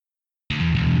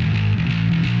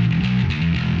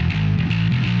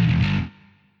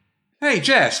Hey,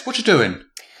 Jess, what you doing?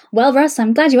 Well, Russ,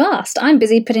 I'm glad you asked. I'm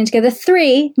busy putting together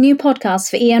 3 new podcasts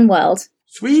for EN World.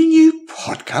 3 new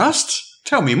podcasts?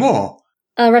 Tell me more.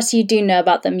 Russ, you do know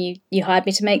about them. You hired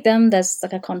me to make them. There's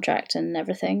like a contract and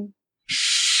everything.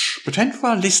 Shh. Pretend for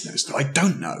our listeners that I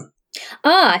don't know.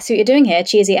 I see what you're doing here.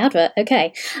 Cheesy advert.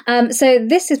 Okay. So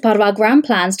this is part of our grand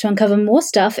plans to uncover more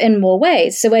stuff in more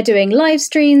ways. So we're doing live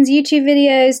streams, YouTube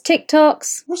videos,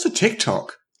 TikToks. What's a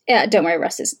TikTok? Yeah, don't worry,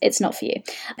 Russ, it's not for you.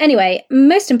 Anyway,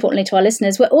 most importantly to our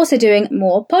listeners, we're also doing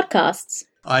more podcasts.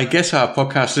 I guess our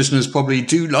podcast listeners probably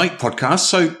do like podcasts,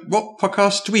 so what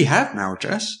podcasts do we have now,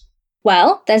 Jess?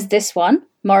 Well, there's this one,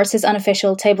 Morris's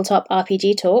unofficial tabletop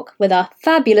RPG talk, with our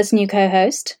fabulous new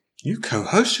co-host. New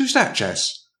co-host? Who's that,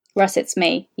 Jess? Russ, it's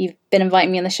me. You've been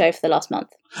inviting me on the show for the last month.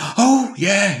 Oh,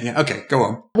 yeah. Okay, go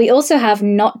on. We also have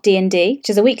Not D&D, which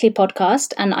is a weekly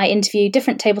podcast, and I interview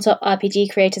different tabletop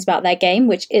RPG creators about their game,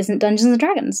 which isn't Dungeons &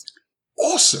 Dragons.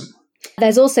 Awesome.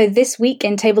 There's also This Week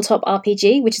in Tabletop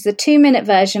RPG, which is a 2-minute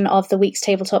version of the week's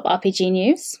tabletop RPG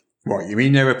news. What, you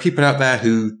mean there are people out there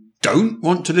who don't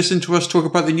want to listen to us talk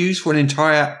about the news for an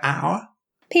entire hour?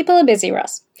 People are busy,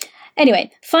 Russ.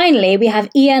 Anyway, finally, we have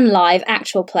EN Live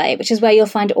Actual Play, which is where you'll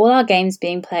find all our games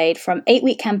being played, from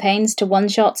 8-week campaigns to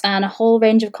one-shots and a whole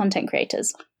range of content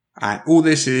creators. And all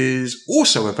this is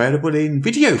also available in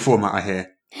video format, I hear.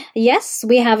 Yes,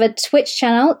 we have a Twitch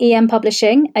channel, EN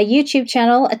Publishing, a YouTube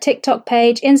channel, a TikTok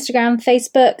page, Instagram,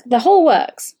 Facebook, the whole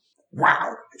works.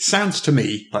 Wow, it sounds to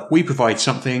me like we provide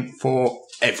something for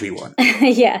everyone.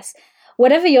 Yes.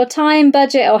 Whatever your time,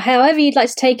 budget, or however you'd like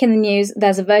to take in the news,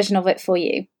 there's a version of it for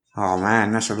you. Oh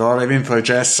man, that's a lot of info,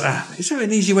 Jess. Is there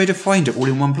an easy way to find it all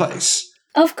in one place?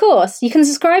 Of course. You can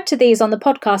subscribe to these on the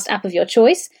podcast app of your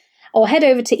choice, or head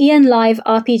over to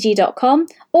enliverpg.com,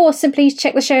 or simply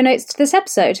check the show notes to this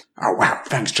episode. Oh wow,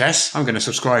 thanks, Jess. I'm going to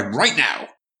subscribe right now.